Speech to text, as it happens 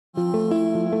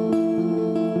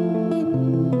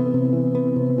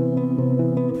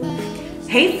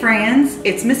Hey friends,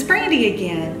 it's Miss Brandy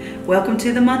again. Welcome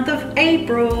to the month of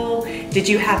April. Did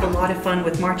you have a lot of fun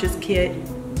with March's kit?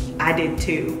 I did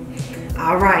too.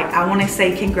 All right, I want to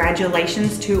say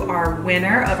congratulations to our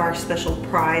winner of our special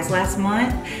prize last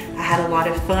month. I had a lot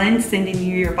of fun sending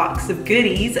you your box of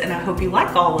goodies and I hope you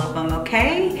like all of them,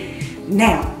 okay?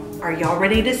 Now, are y'all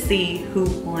ready to see who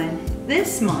won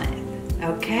this month?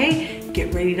 Okay,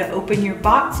 get ready to open your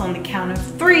box on the count of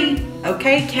 3.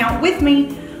 Okay, count with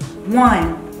me.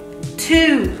 1,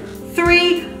 2,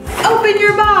 3, open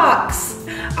your box.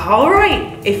 All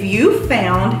right, if you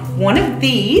found one of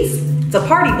these, it's a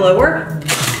party blower,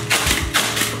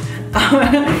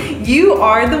 you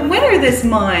are the winner this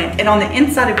month. And on the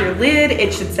inside of your lid,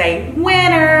 it should say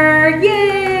winner,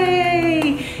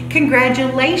 yay!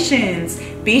 Congratulations.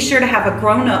 Be sure to have a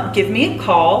grown-up give me a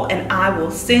call and I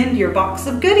will send your box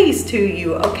of goodies to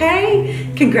you,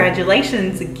 okay?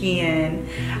 Congratulations again.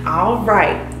 All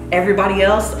right. Everybody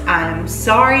else, I'm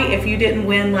sorry if you didn't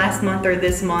win last month or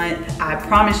this month. I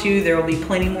promise you there will be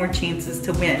plenty more chances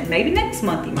to win. Maybe next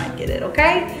month you might get it,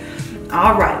 okay?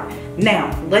 All right,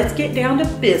 now let's get down to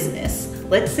business.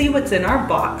 Let's see what's in our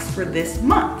box for this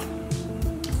month.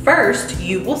 First,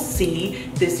 you will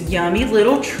see this yummy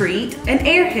little treat, an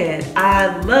airhead.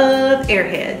 I love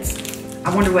airheads.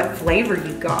 I wonder what flavor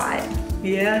you got.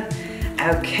 Yeah?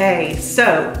 Okay,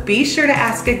 so be sure to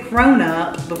ask a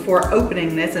grown-up before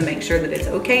opening this and make sure that it's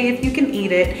okay if you can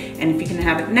eat it and if you can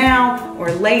have it now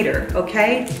or later,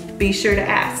 okay? Be sure to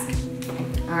ask.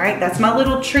 All right, that's my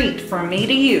little treat from me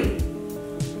to you.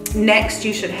 Next,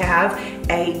 you should have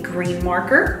a green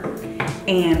marker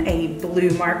and a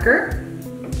blue marker.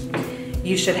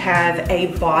 You should have a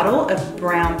bottle of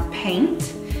brown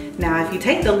paint. Now, if you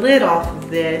take the lid off of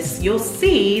this, you'll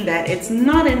see that it's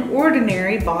not an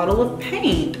ordinary bottle of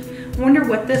paint. I wonder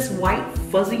what this white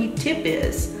fuzzy tip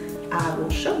is. I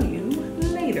will show you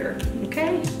later,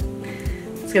 okay?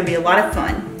 It's gonna be a lot of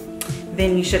fun.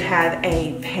 Then you should have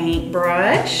a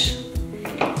paintbrush,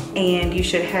 and you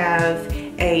should have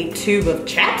a tube of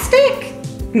chapstick.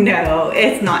 No,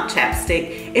 it's not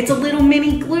chapstick. It's a little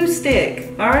mini glue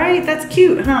stick. All right, that's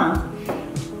cute, huh?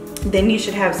 Then you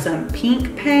should have some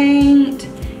pink paint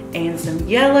and some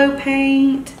yellow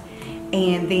paint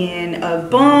and then a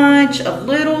bunch of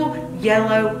little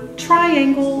yellow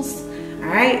triangles. All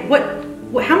right,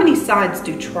 how many sides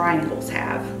do triangles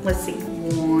have? Let's see,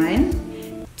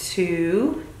 1,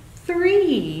 2,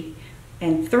 3,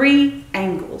 and 3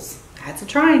 angles. That's a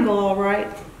triangle, all right.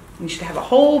 You should have a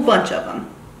whole bunch of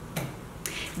them.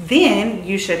 Then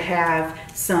you should have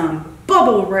some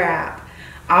bubble wrap.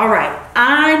 All right,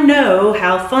 I know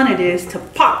how fun it is to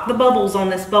pop the bubbles on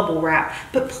this bubble wrap,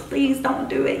 but please don't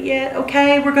do it yet,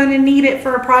 okay? We're gonna need it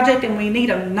for a project and we need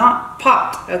them not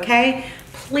popped, okay?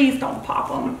 Please don't pop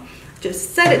them.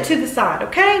 Just set it to the side,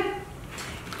 okay?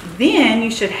 Then you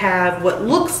should have what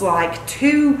looks like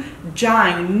 2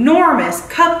 ginormous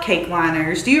cupcake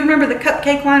liners. Do you remember the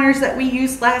cupcake liners that we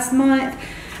used last month?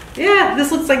 Yeah,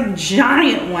 this looks like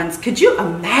giant ones. Could you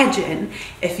imagine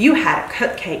if you had a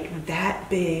cupcake that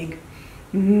big?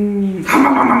 All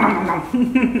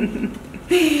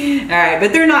right,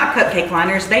 but they're not cupcake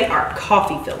liners. They are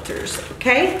coffee filters,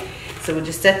 okay? So we'll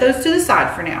just set those to the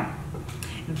side for now.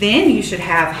 Then you should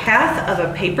have half of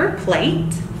a paper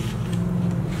plate.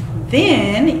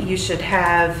 Then you should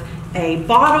have a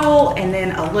bottle and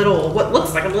then a little, what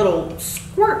looks like a little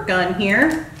squirt gun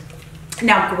here.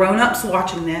 Now, grown-ups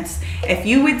watching this, if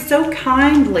you would so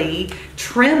kindly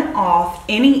trim off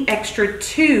any extra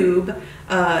tube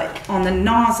on the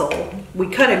nozzle.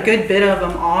 We cut a good bit of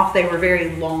them off. They were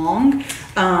very long,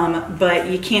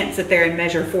 but you can't sit there and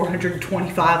measure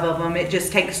 425 of them. It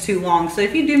just takes too long. So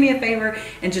if you do me a favor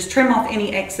and just trim off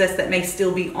any excess that may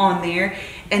still be on there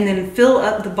and then fill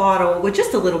up the bottle with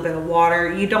just a little bit of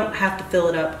water. You don't have to fill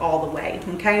it up all the way,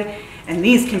 okay? And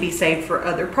these can be saved for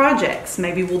other projects.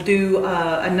 Maybe we'll do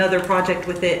another project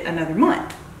with it another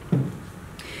month.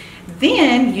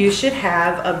 Then you should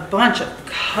have a bunch of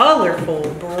colorful,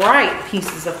 bright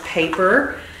pieces of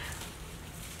paper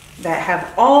that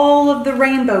have all of the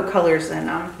rainbow colors in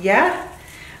them. Yeah?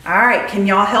 All right, can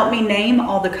y'all help me name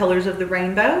all the colors of the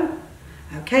rainbow?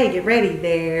 Okay, get ready.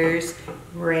 There's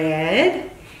red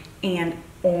and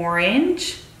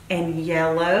orange and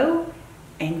yellow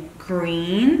and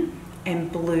green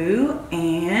and blue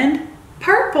and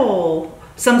purple.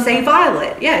 Some say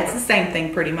violet. Yeah, it's the same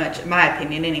thing pretty much, in my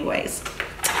opinion anyways.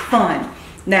 Fun.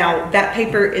 Now, that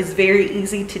paper is very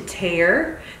easy to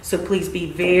tear, so please be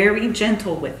very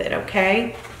gentle with it,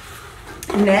 okay?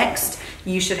 Next,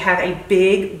 you should have a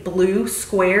big blue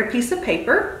square piece of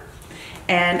paper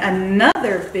and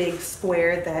another big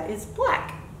square that is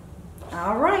black.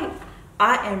 All right,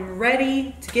 I am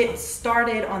ready to get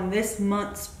started on this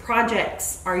month's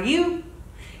projects. Are you?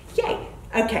 Yay.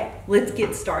 Okay, let's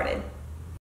get started.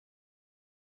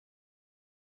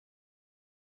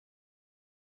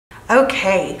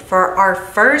 Okay, for our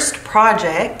first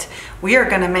project, we are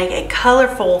going to make a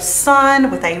colorful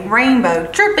sun with a rainbow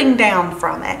dripping down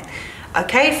from it.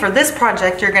 Okay, for this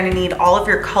project, you're going to need all of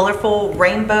your colorful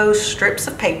rainbow strips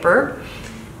of paper,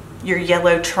 your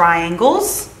yellow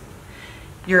triangles,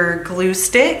 your glue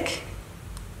stick,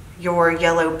 your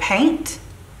yellow paint,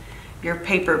 your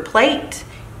paper plate,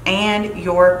 and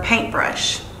your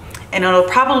paintbrush. And it'll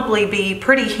probably be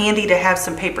pretty handy to have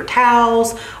some paper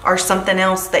towels or something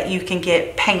else that you can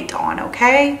get paint on,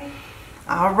 okay?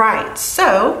 All right,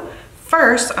 so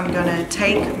first I'm gonna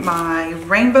take my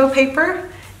rainbow paper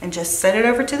and just set it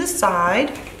over to the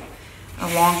side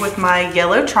along with my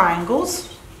yellow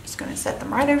triangles. Just gonna set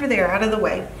them right over there out of the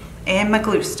way, and my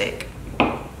glue stick.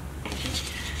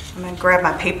 I'm gonna grab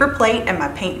my paper plate and my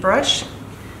paintbrush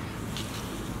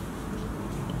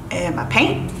and my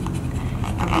paint.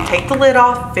 I'm going to take the lid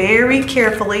off very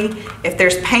carefully. If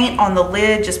there's paint on the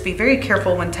lid, just be very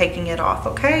careful when taking it off,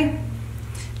 okay?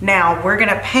 Now we're going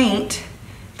to paint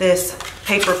this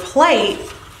paper plate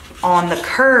on the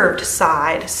curved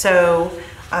side. So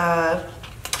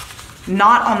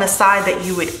not on the side that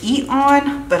you would eat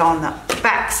on, but on the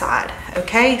back side,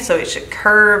 okay? So it should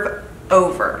curve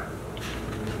over.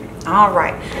 All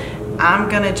right, I'm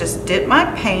going to just dip my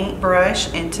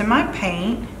paintbrush into my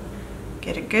paint.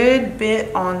 Get a good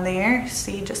bit on there,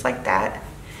 see, just like that.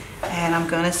 And I'm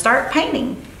gonna start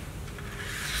painting.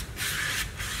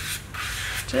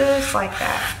 Just like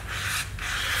that.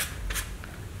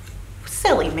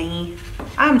 Silly me.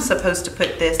 I'm supposed to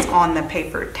put this on the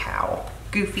paper towel.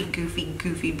 Goofy, goofy,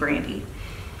 goofy Brandy.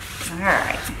 All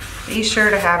right, be sure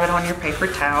to have it on your paper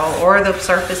towel or the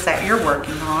surface that you're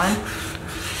working on.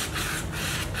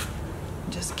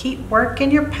 Just keep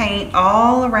working your paint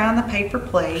all around the paper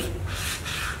plate.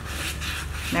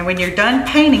 Now when you're done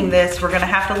painting this, we're gonna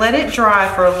have to let it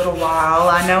dry for a little while.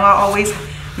 I know I always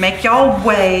make y'all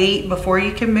wait before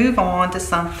you can move on to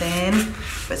something,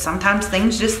 but sometimes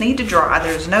things just need to dry.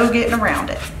 There's no getting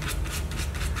around it.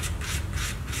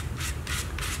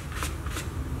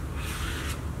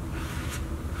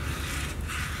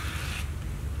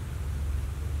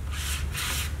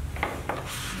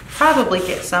 Probably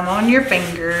get some on your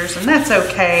fingers, and that's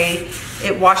okay.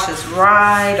 It washes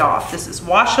right off. This is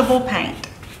washable paint.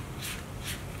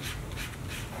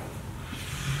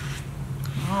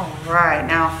 All right,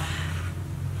 now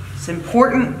it's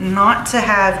important not to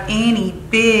have any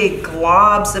big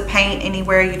globs of paint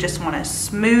anywhere. You just want a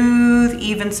smooth,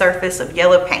 even surface of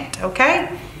yellow paint,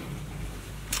 okay?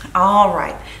 All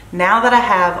right, now that I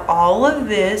have all of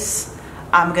this,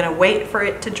 I'm gonna wait for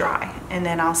it to dry, and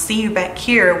then I'll see you back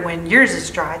here when yours is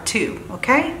dry too,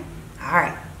 okay? All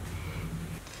right.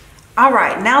 All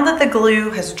right, now that the glue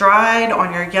has dried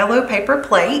on your yellow paper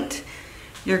plate,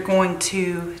 you're going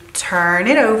to turn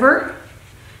it over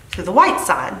to the white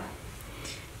side.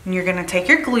 And you're gonna take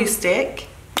your glue stick,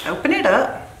 open it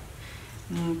up,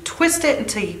 and twist it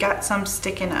until you got some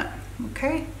sticking up,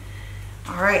 okay?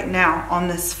 All right, now on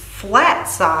this flat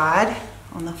side,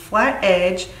 on the flat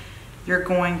edge, you're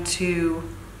going to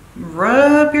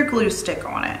rub your glue stick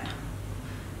on it.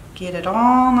 Get it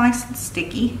all nice and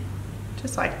sticky,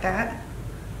 just like that.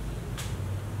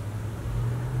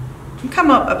 And come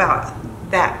up about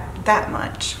that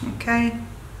much, okay?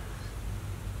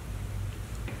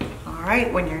 All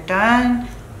right, when you're done,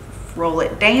 roll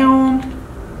it down,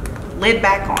 lid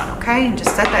back on, okay? And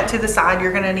just set that to the side.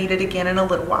 You're gonna need it again in a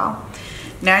little while.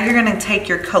 Now you're gonna take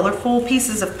your colorful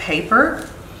pieces of paper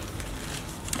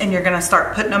and you're gonna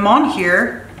start putting them on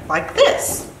here like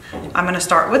this. I'm gonna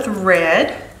start with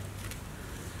red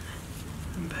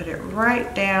and put it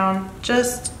right down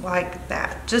just like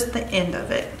that, just the end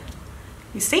of it.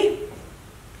 You see?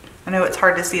 I know it's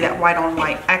hard to see that white on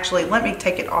white. Actually, let me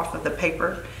take it off of the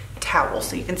paper towel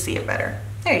so you can see it better.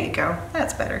 There you go,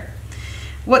 that's better.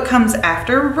 What comes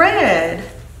after red?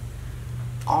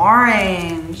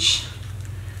 Orange.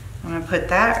 I'm gonna put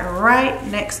that right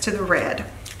next to the red.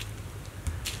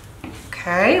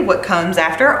 Okay, what comes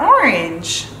after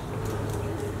orange?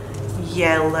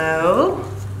 Yellow.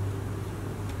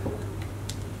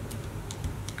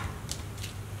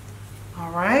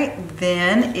 All right,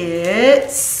 then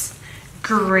it's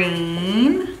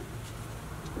green.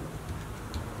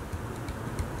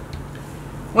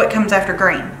 What comes after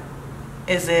green?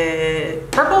 Is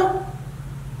it purple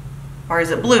or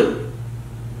is it blue?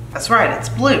 That's right, it's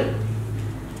blue.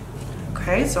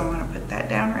 Okay, so I'm gonna put that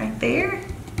down right there.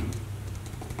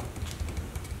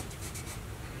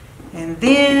 And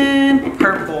then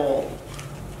purple,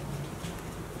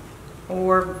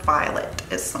 or violet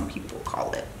as some people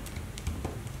call it.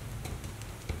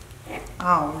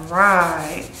 All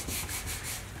right.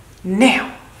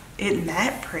 Now, isn't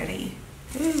that pretty?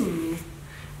 Ooh,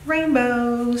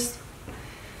 rainbows.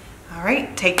 All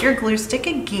right, take your glue stick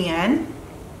again.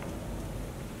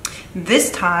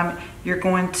 This time, you're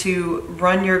going to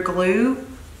run your glue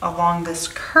along this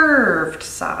curved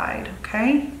side,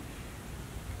 okay?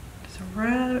 So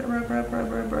rub, rub, rub,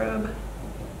 rub, rub, rub.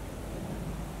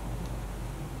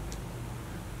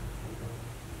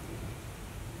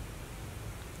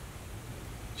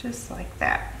 Just like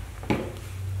that.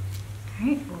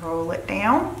 Okay, roll it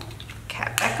down,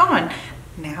 cap back on.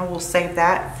 Now we'll save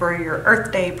that for your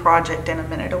Earth Day project in a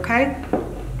minute, okay?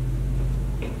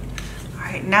 All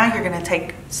right, now you're gonna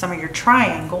take some of your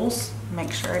triangles.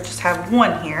 Make sure I just have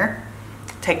one here.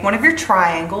 Take one of your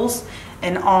triangles,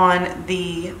 and on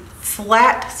the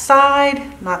flat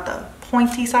side, not the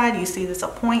pointy side, you see this a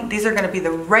point, these are gonna be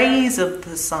the rays of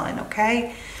the sun,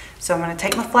 okay? So I'm gonna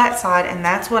take my flat side, and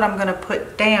that's what I'm gonna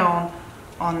put down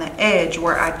on the edge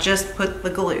where I just put the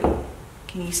glue.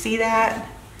 Can you see that?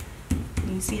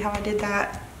 Can you see how I did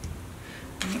that?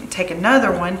 I'm gonna take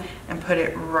another one and put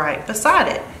it right beside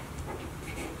it.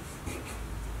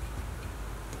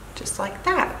 Just like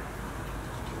that.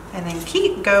 And then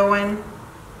keep going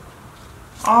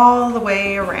all the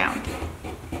way around.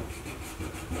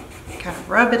 Kind of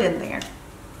rub it in there.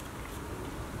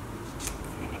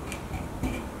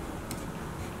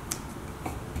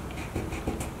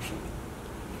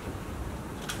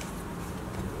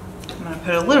 I'm going to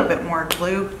put a little bit more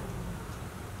glue.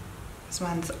 This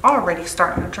one's already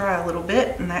starting to dry a little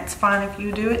bit, and that's fine if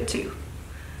you do it too.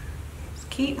 Just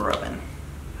keep rubbing.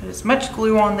 Put as much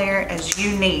glue on there as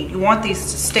you need. You want these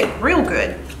to stick real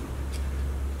good.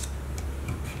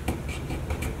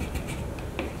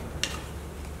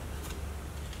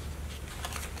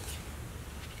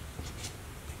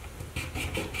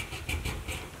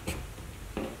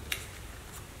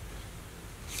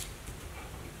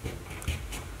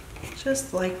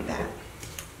 Just like that.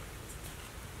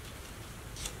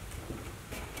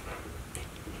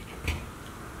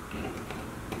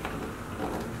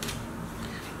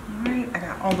 All right, I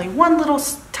got only one little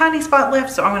tiny spot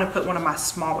left, so I'm going to put one of my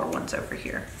smaller ones over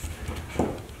here.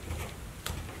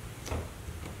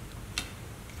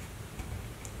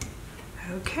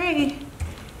 Okay,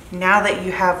 now that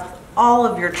you have all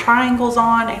of your triangles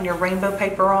on and your rainbow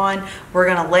paper on, we're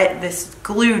going to let this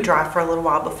glue dry for a little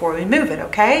while before we move it,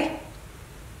 okay?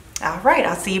 All right,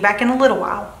 I'll see you back in a little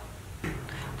while.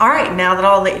 All right, now that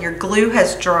all that your glue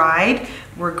has dried,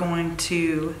 we're going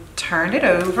to turn it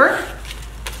over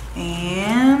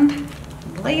and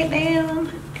lay it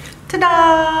down.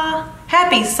 Ta-da!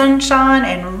 Happy sunshine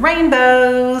and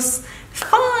rainbows.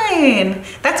 Fine.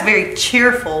 That's very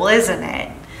cheerful, isn't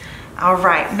it? All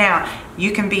right, now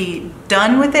you can be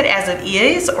done with it as it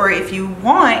is, or if you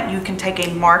want, you can take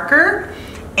a marker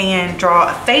and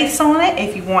draw a face on it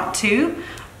if you want to.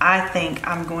 I think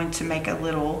I'm going to make a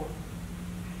little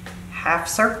half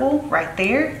circle right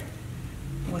there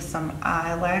with some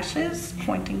eyelashes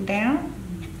pointing down,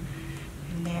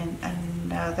 and then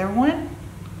another one.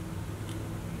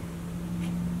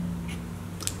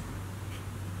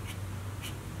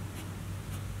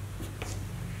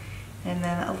 And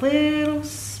then a little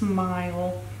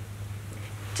smile,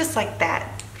 just like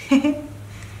that.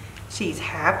 She's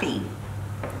happy.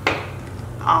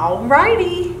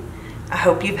 Alrighty. I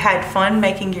hope you've had fun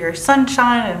making your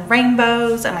sunshine and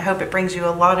rainbows, and I hope it brings you a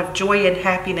lot of joy and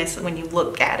happiness when you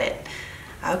look at it.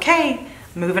 Okay,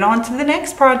 moving on to the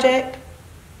next project.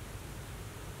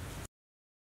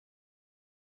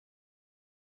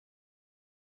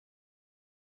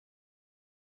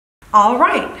 All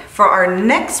right, for our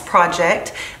next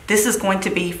project, this is going to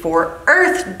be for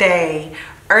Earth Day.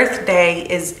 Earth Day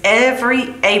is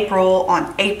every April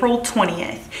on April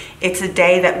 20th. It's a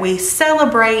day that we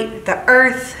celebrate the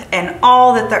earth and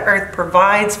all that the earth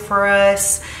provides for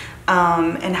us,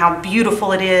 and how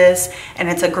beautiful it is. And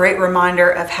it's a great reminder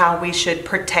of how we should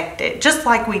protect it. Just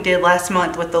like we did last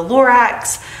month with the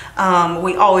Lorax,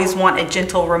 we always want a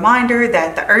gentle reminder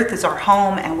that the earth is our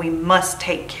home and we must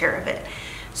take care of it.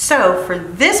 So for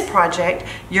this project,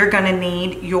 you're gonna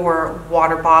need your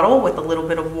water bottle with a little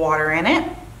bit of water in it.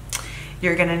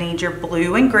 You're gonna need your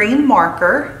blue and green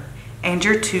marker and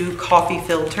your 2 coffee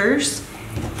filters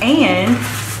and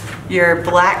your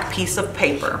black piece of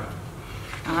paper.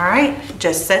 All right,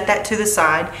 just set that to the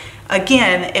side.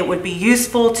 Again, it would be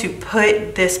useful to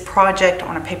put this project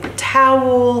on a paper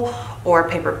towel or a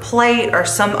paper plate or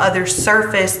some other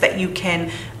surface that you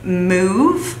can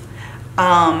move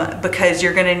because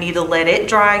you're gonna need to let it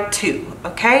dry too,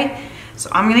 okay? So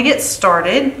I'm gonna get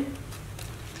started.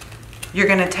 You're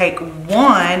gonna take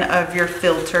one of your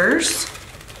filters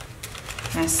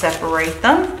and separate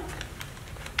them.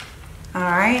 All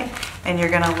right, and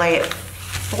you're gonna lay it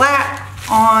flat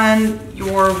on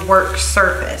your work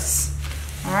surface.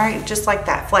 All right, just like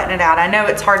that, flatten it out. I know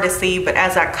it's hard to see, but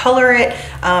as I color it,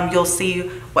 you'll see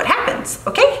what happens,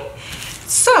 okay?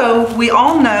 So we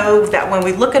all know that when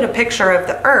we look at a picture of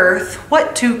the earth,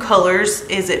 what two colors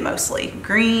is it mostly?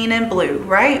 Green and blue,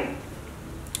 right?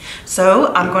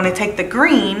 So I'm going to take the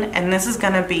green, and this is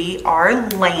going to be our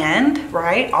land,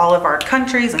 right? All of our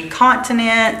countries and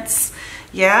continents,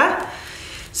 yeah?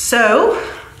 So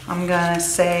I'm going to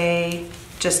say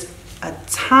just a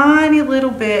tiny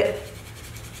little bit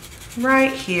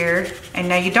right here. And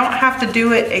now you don't have to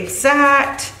do it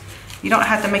exact. You don't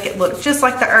have to make it look just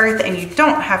like the earth, and you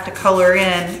don't have to color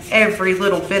in every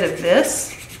little bit of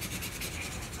this,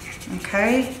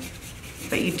 okay?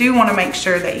 But you do want to make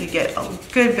sure that you get a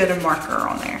good bit of marker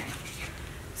on there.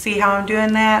 See how I'm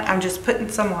doing that? I'm just putting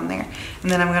some on there. And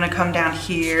then I'm going to come down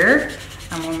here.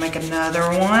 I'm going to make another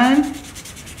one.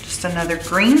 Just another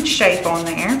green shape on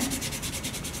there.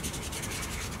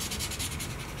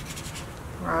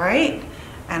 Right?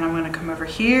 And I'm going to come over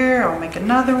here. I'll make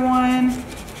another one.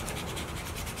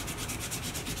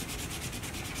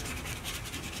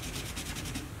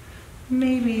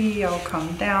 Maybe I'll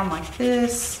come down like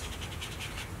this.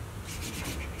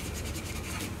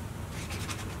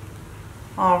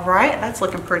 All right, that's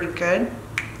looking pretty good.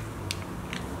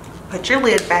 Put your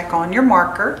lid back on your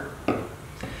marker.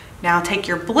 Now take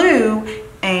your blue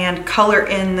and color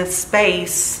in the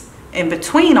space in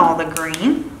between all the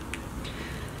green.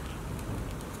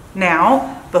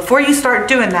 Now, before you start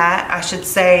doing that, I should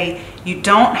say you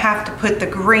don't have to put the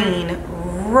green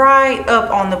right up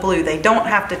on the blue. They don't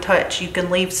have to touch. You can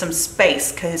leave some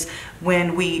space, because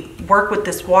when we work with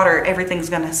this water, everything's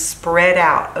going to spread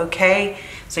out, okay?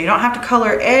 So you don't have to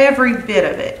color every bit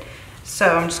of it. So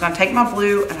I'm just going to take my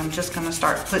blue, and I'm just going to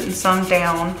start putting some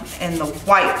down in the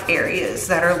white areas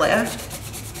that are left.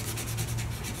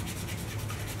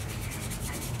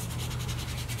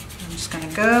 I'm just going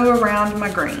to go around my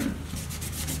green.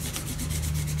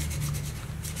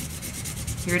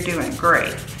 You're doing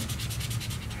great.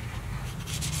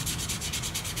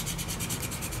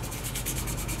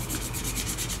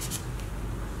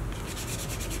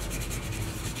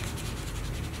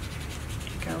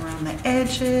 Go around the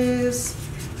edges.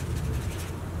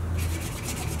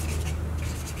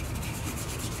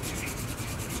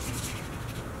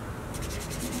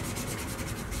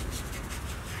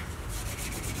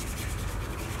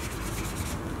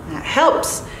 That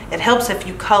helps. It helps if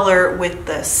you color with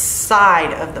the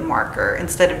side of the marker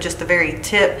instead of just the very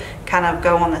tip, kind of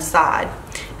go on the side.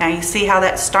 Now you see how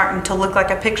that's starting to look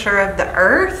like a picture of the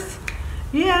earth?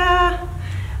 Yeah.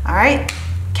 All right,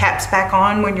 caps back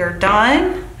on when you're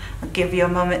done. I'll give you a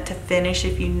moment to finish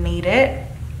if you need it.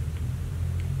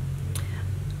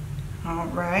 All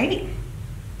right.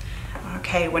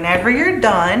 Okay, whenever you're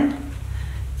done,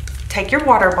 take your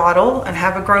water bottle and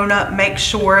have a grown-up make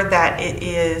sure that it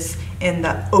is in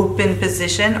the open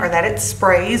position, or that it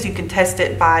sprays. You can test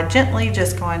it by gently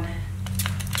just going,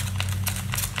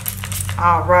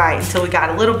 all right, until we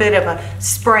got a little bit of a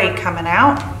spray coming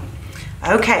out.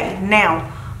 Okay, now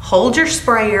hold your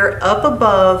sprayer up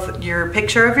above your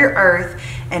picture of your earth,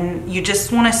 and you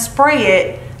just want to spray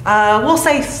it, we'll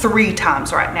say 3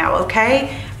 times right now,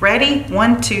 okay? Ready?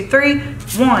 1, 2, 3.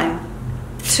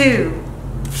 1, 2,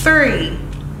 3.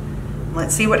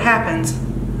 Let's see what happens.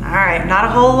 All right, not a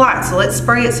whole lot, so let's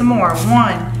spray it some more.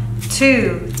 1,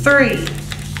 2, 3.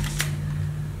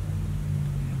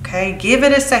 Okay, give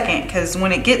it a second, because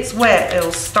when it gets wet,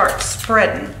 it'll start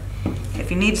spreading. If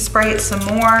you need to spray it some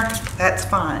more, that's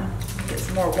fine. Get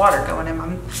some more water going in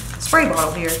my spray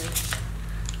bottle here.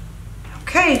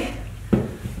 Okay,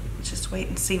 just wait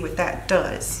and see what that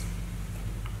does.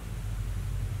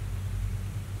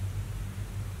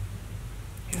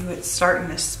 Ooh, it's starting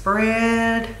to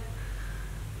spread.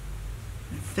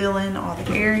 Fill in all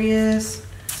the areas.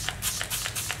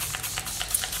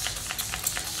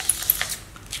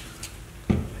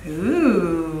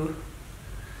 Ooh,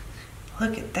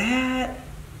 look at that.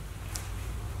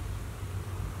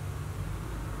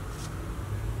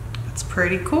 That's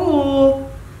pretty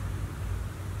cool.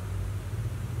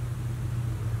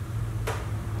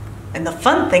 And the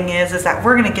fun thing is that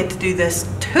we're gonna get to do this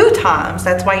 2 times.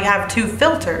 That's why you have 2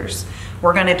 filters.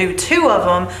 We're gonna do 2 of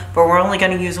them, but we're only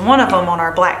gonna use 1 of them on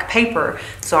our black paper.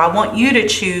 So I want you to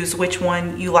choose which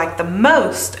one you like the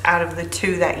most out of the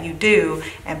 2 that you do,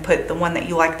 and put the one that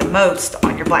you like the most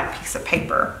on your black piece of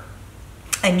paper.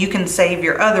 And you can save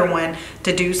your other one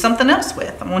to do something else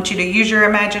with. I want you to use your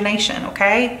imagination,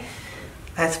 okay?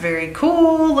 That's very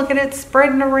cool. Look at it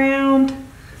spreading around.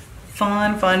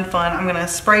 Fun, fun, fun. I'm gonna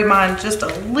spray mine just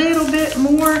a little bit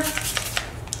more.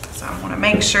 So I wanna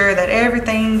make sure that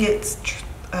everything gets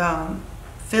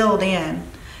filled in.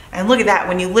 And look at that,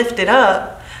 when you lift it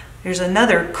up, there's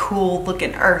another cool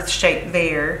looking earth shape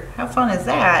there. How fun is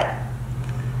that?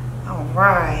 All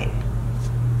right.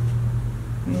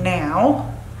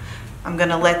 Now, I'm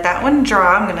gonna let that one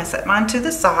dry. I'm gonna set mine to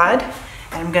the side,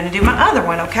 and I'm gonna do my other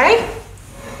one, okay?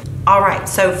 All right,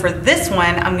 so for this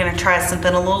one, I'm gonna try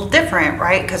something a little different,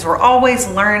 right? Because we're always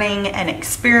learning and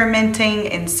experimenting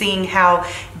and seeing how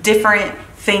different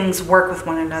things work with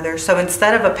one another. So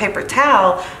instead of a paper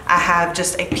towel, I have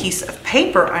just a piece of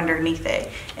paper underneath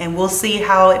it, and we'll see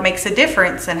how it makes a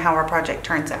difference and how our project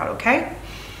turns out, okay?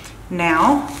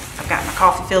 Now, I've got my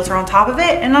coffee filter on top of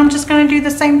it, and I'm just gonna do the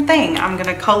same thing. I'm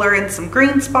gonna color in some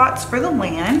green spots for the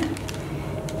land.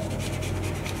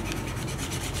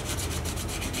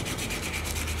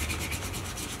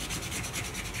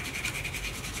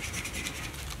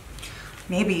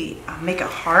 Maybe I'll make a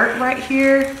heart right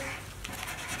here.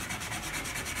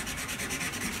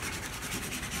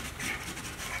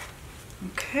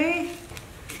 Okay.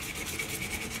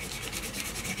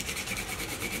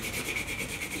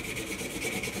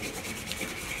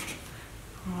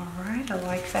 All right, I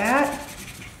like that.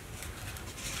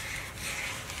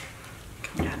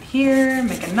 Come down here,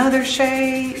 make another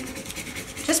shape.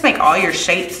 Just make all your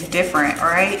shapes different,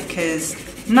 right? Because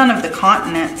none of the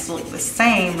continents look the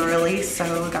same really,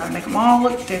 so we gotta make them all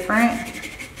look different.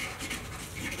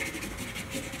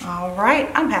 All right,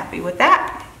 I'm happy with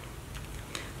that.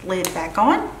 Lid back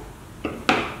on.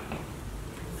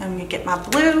 I'm gonna get my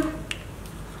blue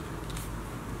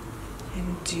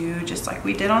and do just like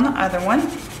we did on the other one.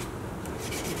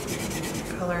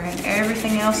 Color in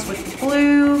everything else with the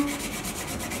blue.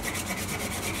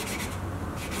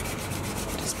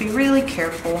 Just be really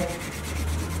careful.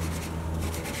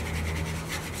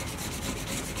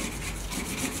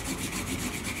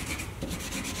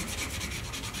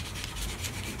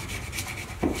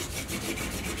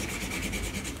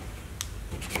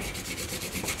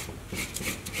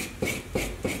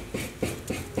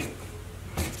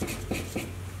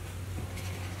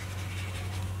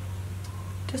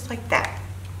 Just like that.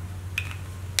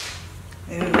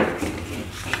 Ooh.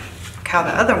 Look how the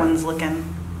other one's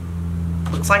looking.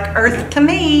 Looks like earth to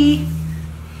me.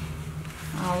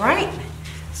 All right,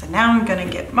 so now I'm gonna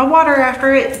get my water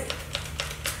after it.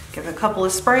 Give a couple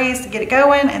of sprays to get it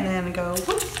going, and then go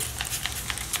whoop.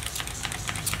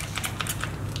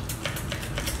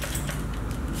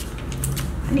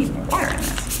 I need more water in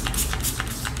this.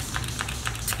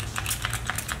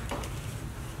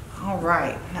 All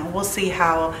right, now we'll see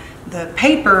how the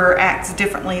paper acts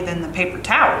differently than the paper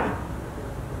towel.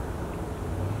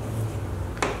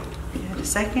 Give it a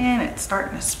second, it's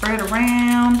starting to spread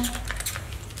around.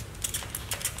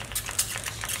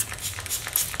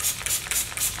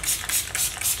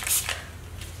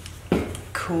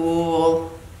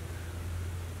 Cool.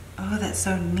 Oh, that's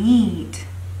so neat.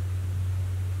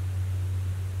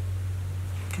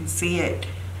 You can see it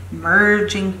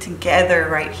merging together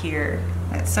right here.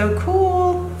 That's so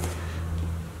cool.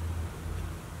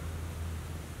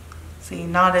 See,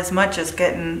 not as much as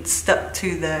getting stuck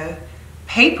to the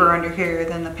paper under here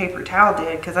than the paper towel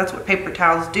did, because that's what paper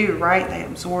towels do, right? They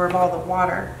absorb all the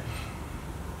water.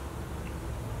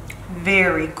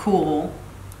 Very cool.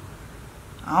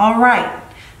 All right,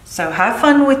 so have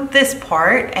fun with this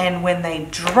part, and when they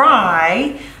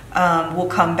dry, we'll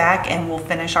come back and we'll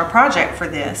finish our project for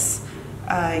this.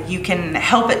 You can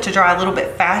help it to dry a little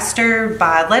bit faster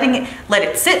by let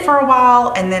it sit for a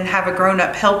while, and then have a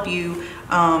grown-up help you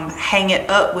hang it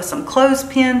up with some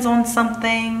clothespins on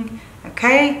something.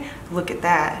 Okay, look at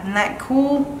that. Isn't that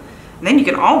cool? And then you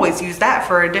can always use that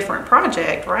for a different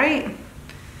project, right?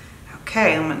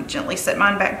 Okay, I'm gonna gently set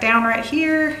mine back down right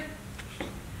here.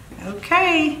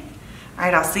 Okay, all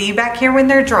right, I'll see you back here when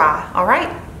they're dry, all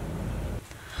right?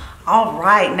 All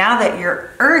right, now that your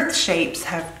earth shapes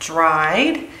have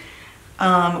dried,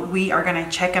 we are gonna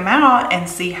check them out and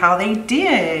see how they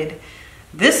did.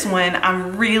 This one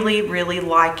I'm really, really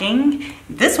liking.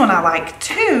 This one I like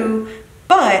too,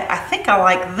 but I think I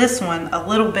like this one a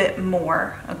little bit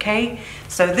more, okay?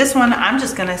 So this one I'm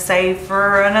just gonna save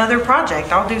for another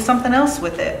project. I'll do something else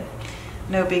with it.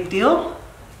 No big deal.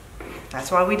 That's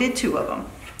why we did 2 of them.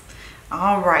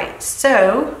 All right,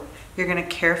 so you're gonna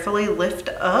carefully lift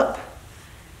up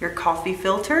your coffee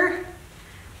filter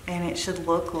and it should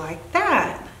look like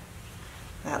that.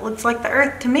 That looks like the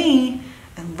earth to me.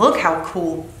 And look how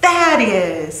cool that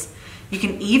is. You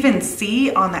can even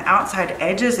see on the outside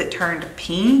edges it turned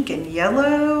pink and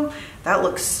yellow. That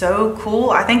looks so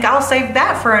cool. I think I'll save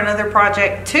that for another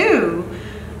project too.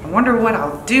 I wonder what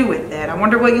I'll do with it. I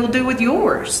wonder what you'll do with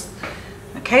yours.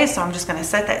 Okay, so I'm just gonna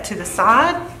set that to the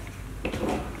side.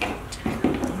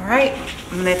 All right,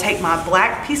 I'm gonna take my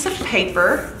black piece of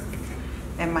paper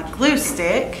and my glue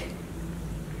stick,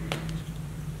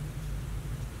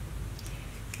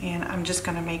 and I'm just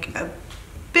gonna make a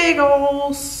big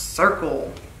old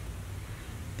circle.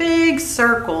 Big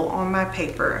circle on my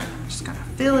paper. And I'm just gonna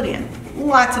fill it in.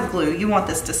 Lots of glue. You want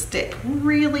this to stick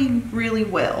really, really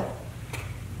well.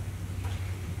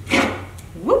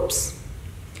 Whoops.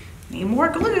 Need more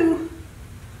glue.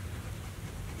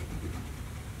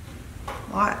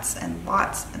 Lots and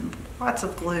lots and lots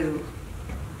of glue.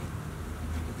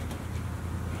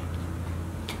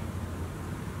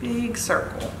 Big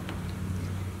circle.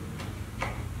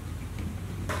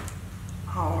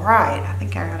 All right, I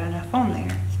think I got enough on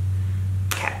there.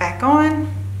 Cap back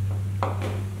on.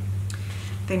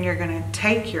 Then you're gonna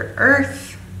take your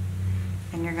earth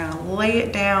and you're gonna lay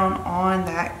it down on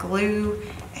that glue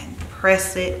and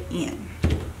press it in.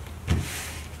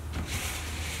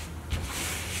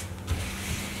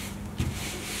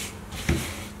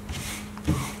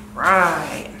 All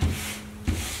right.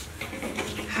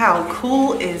 How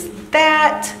cool is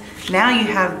that? Now you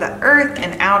have the earth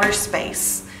and outer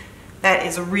space. That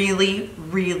is really,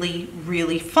 really,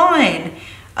 really fun.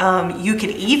 You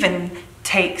could even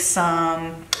take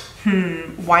some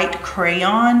white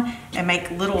crayon and make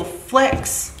little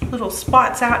flecks, little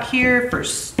spots out here for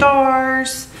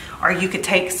stars. Or you could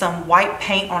take some white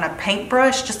paint on a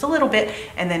paintbrush, just a little bit,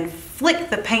 and then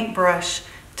flick the paintbrush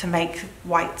to make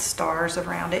white stars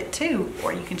around it too.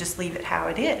 Or you can just leave it how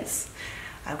it is.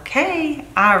 Okay,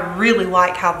 I really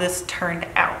like how this turned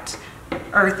out.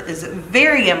 Earth is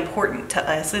very important to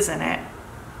us, isn't it?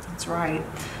 That's right.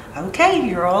 Okay,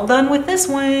 you're all done with this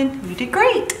one. You did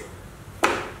great.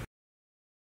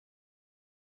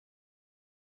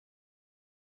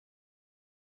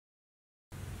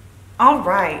 All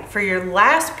right, for your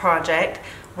last project,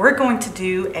 we're going to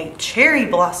do a cherry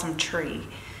blossom tree.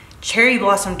 Cherry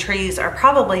blossom trees are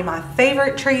probably my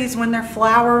favorite trees when they're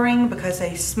flowering because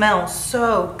they smell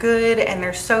so good and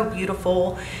they're so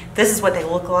beautiful. This is what they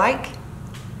look like.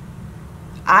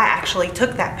 I actually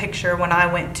took that picture when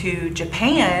I went to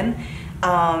Japan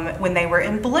when they were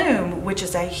in bloom, which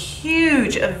is a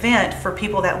huge event for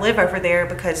people that live over there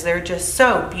because they're just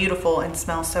so beautiful and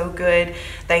smell so good.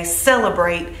 They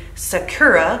celebrate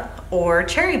Sakura or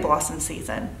cherry blossom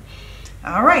season.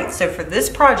 All right, so for this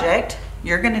project,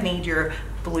 you're gonna need your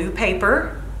blue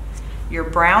paper, your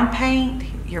brown paint,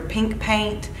 your pink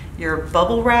paint, your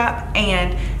bubble wrap,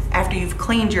 and after you've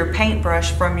cleaned your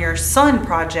paintbrush from your sun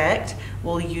project,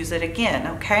 we'll use it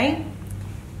again, okay?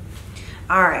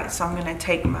 All right, so I'm gonna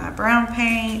take my brown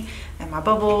paint and my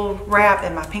bubble wrap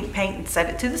and my pink paint and set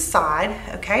it to the side,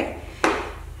 okay?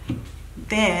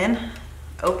 Then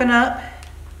open up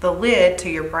the lid to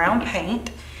your brown paint.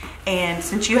 And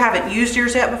since you haven't used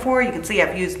yours yet before, you can see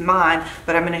I've used mine,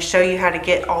 but I'm going to show you how to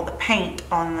get all the paint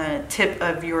on the tip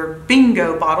of your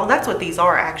bingo bottle. That's what these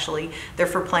are actually. They're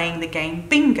for playing the game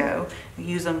bingo. You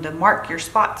use them to mark your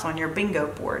spots on your bingo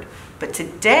board. But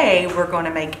today we're going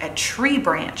to make a tree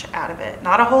branch out of it.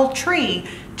 Not a whole tree,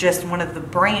 just one of the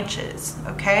branches,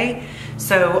 okay?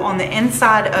 So on the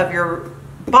inside of your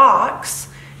box,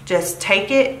 just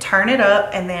take it, turn it up,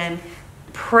 and then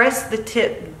press the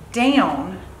tip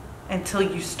down until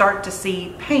you start to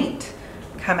see paint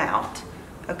come out.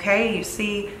 Okay, you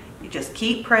see, you just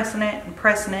keep pressing it and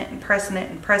pressing it and pressing it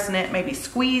and pressing it. Maybe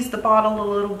squeeze the bottle a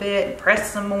little bit and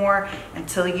press some more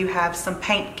until you have some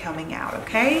paint coming out,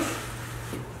 okay?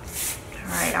 All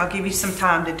right, I'll give you some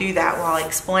time to do that while I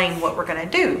explain what we're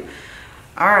gonna do.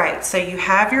 All right, so you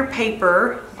have your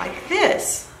paper like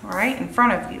this, all right, in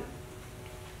front of you.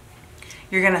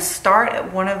 You're gonna start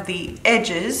at one of the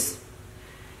edges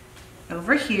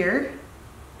over here,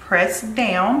 press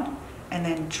down, and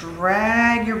then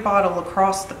drag your bottle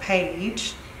across the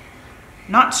page.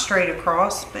 Not straight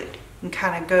across, but you can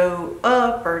kind of go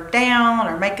up or down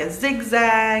or make a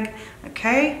zigzag,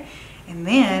 okay? And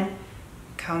then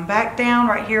come back down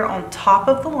right here on top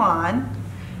of the line,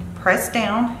 press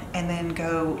down, and then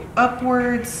go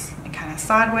upwards and kind of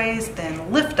sideways,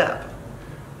 then lift up.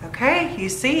 Okay, you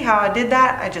see how I did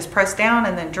that? I just pressed down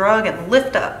and then drug and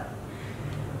lift up.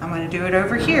 I'm going to do it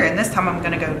over here, and this time I'm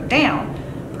going to go down.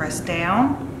 Press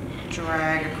down,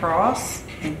 drag across,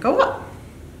 and go up.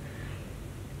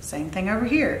 Same thing over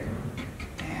here.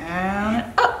 Down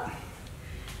and up.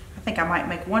 I think I might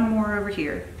make one more over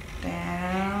here.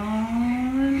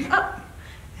 Down, up.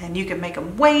 And you can make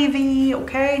them wavy,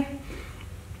 okay?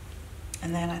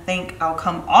 And then I think I'll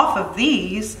come off of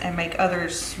these and make other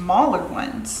smaller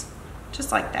ones,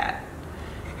 just like that.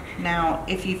 Now,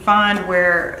 if you find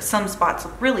where some spots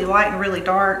look really light and really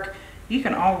dark, you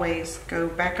can always go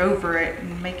back over it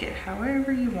and make it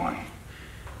however you want.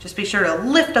 Just be sure to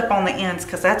lift up on the ends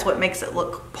because that's what makes it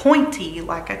look pointy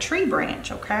like a tree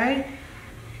branch, okay?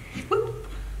 Whoop.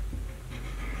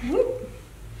 Whoop.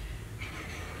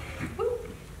 Whoop.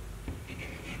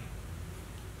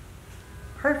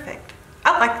 Perfect.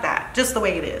 I like that, just the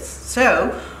way it is.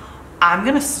 So I'm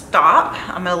gonna stop.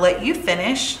 I'm gonna let you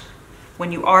finish.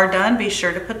 When you are done, be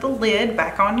sure to put the lid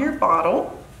back on your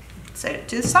bottle. Set it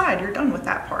to the side. You're done with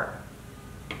that part.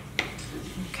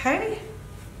 Okay.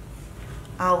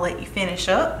 I'll let you finish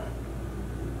up.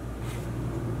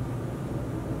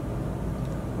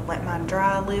 Let mine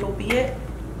dry a little bit.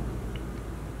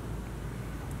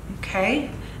 Okay.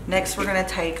 Next, we're gonna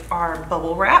take our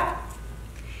bubble wrap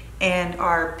and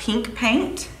our pink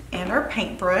paint and our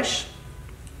paintbrush.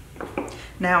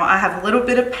 Now I have a little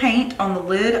bit of paint on the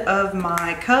lid of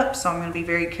my cup, so I'm going to be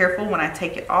very careful when I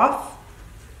take it off.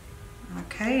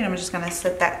 Okay, and I'm just going to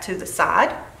set that to the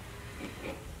side.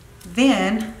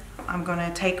 Then I'm going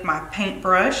to take my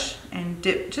paintbrush and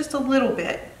dip just a little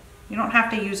bit. You don't have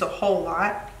to use a whole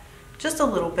lot, just a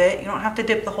little bit. You don't have to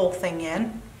dip the whole thing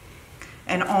in.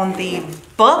 And on the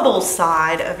bubble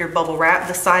side of your bubble wrap,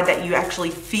 the side that you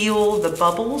actually feel the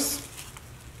bubbles,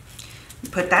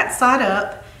 put that side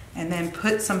up and then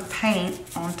put some paint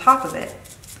on top of it.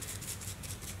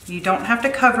 You don't have to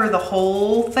cover the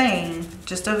whole thing,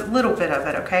 just a little bit of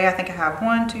it, okay? I think I have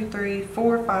 1, 2, 3,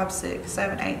 4, 5, 6,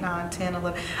 7, 8, 9, 10,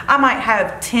 11. I might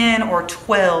have 10 or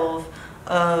 12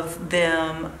 of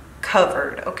them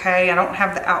covered, okay? I don't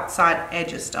have the outside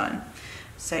edges done.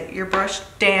 Set your brush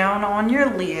down on your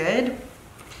lid.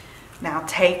 Now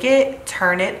take it,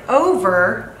 turn it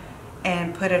over,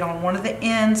 and put it on one of the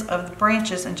ends of the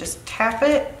branches and just tap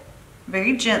it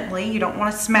very gently. You don't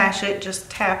want to smash it, just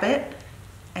tap it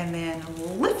and then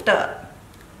lift up.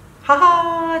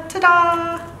 Ha-ha,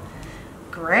 ta-da!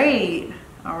 Great.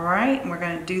 All right, and we're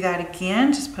going to do that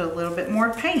again. Just put a little bit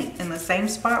more paint in the same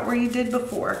spot where you did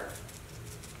before.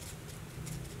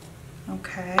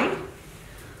 Okay.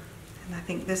 And I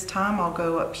think this time I'll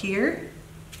go up here,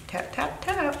 tap, tap,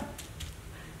 tap,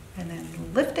 and then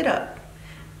lift it up.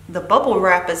 The bubble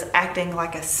wrap is acting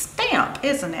like a stamp,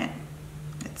 isn't it?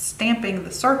 It's stamping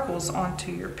the circles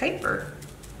onto your paper.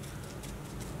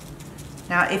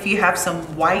 Now, if you have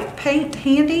some white paint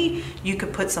handy, you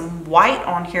could put some white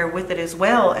on here with it as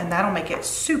well, and that'll make it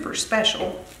super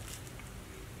special.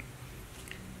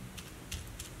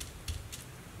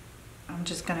 I'm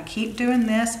just gonna keep doing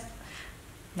this.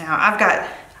 Now,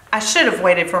 I should have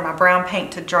waited for my brown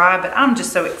paint to dry, but I'm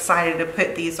just so excited to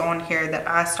put these on here that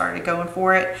I started going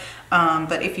for it.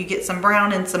 But if you get some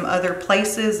brown in some other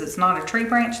places, it's not a tree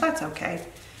branch, that's okay.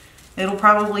 It'll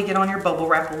probably get on your bubble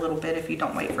wrap a little bit if you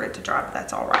don't wait for it to dry, but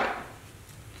that's all right.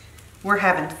 We're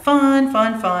having fun,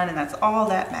 fun, fun, and that's all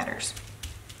that matters.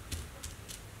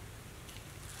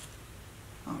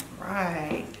 All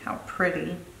right, how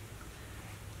pretty.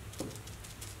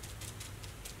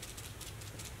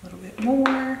 A little bit more.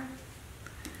 I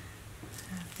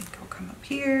think I'll come up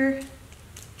here.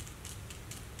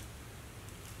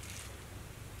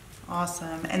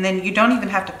 Awesome. And then you don't even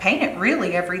have to paint it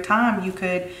really every time. You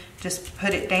could just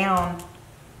put it down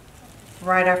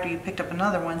right after you picked up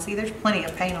another one. See, there's plenty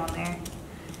of paint on there.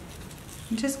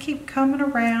 And just keep coming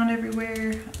around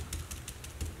everywhere,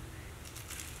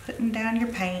 putting down your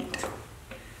paint.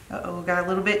 Uh-oh, got a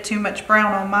little bit too much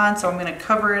brown on mine, so I'm going to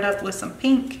cover it up with some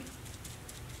pink.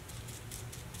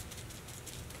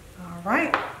 All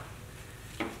right.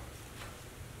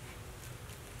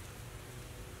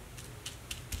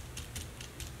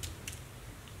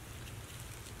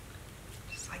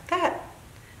 That.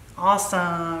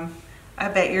 Awesome. I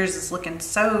bet yours is looking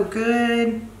so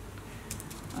good.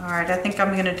 All right, I think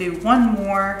I'm gonna do one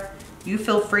more. You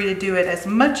feel free to do it as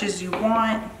much as you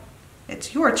want.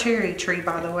 It's your cherry tree,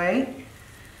 by the way.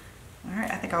 All right,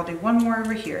 I think I'll do one more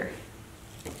over here.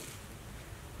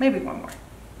 Maybe one more.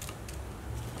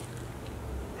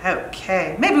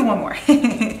 Okay, maybe one more.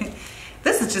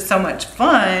 This is just so much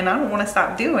fun. I don't want to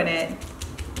stop doing it.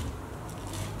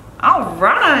 All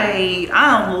right,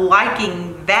 I'm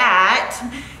liking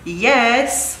that.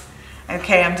 Yes.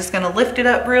 Okay, I'm just gonna lift it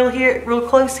up real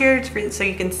close here so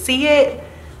you can see it.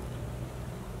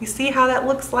 You see how that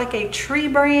looks like a tree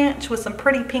branch with some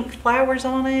pretty pink flowers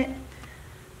on it?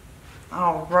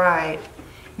 All right.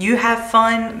 You have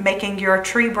fun making your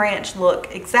tree branch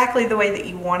look exactly the way that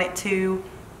you want it to.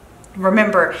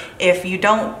 Remember, if you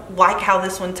don't like how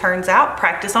this one turns out,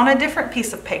 practice on a different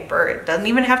piece of paper. It doesn't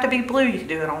even have to be blue. You can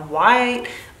do it on white,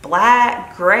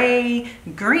 black, gray,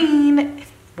 green,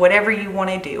 whatever you want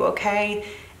to do, okay?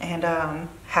 And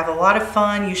have a lot of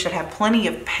fun. You should have plenty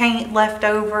of paint left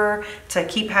over to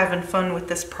keep having fun with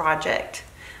this project.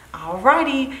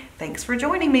 Alrighty, thanks for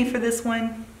joining me for this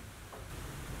one.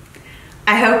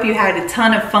 I hope you had a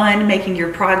ton of fun making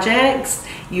your projects.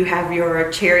 You have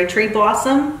your cherry tree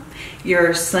blossom,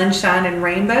 your sunshine and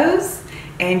rainbows,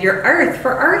 and your earth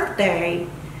for Earth Day.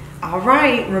 All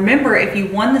right, remember, if you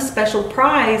won the special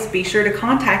prize, be sure to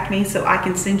contact me so I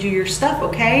can send you your stuff,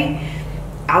 okay?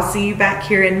 I'll see you back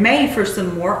here in May for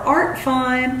some more art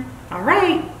fun. All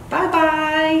right,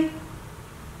 bye-bye.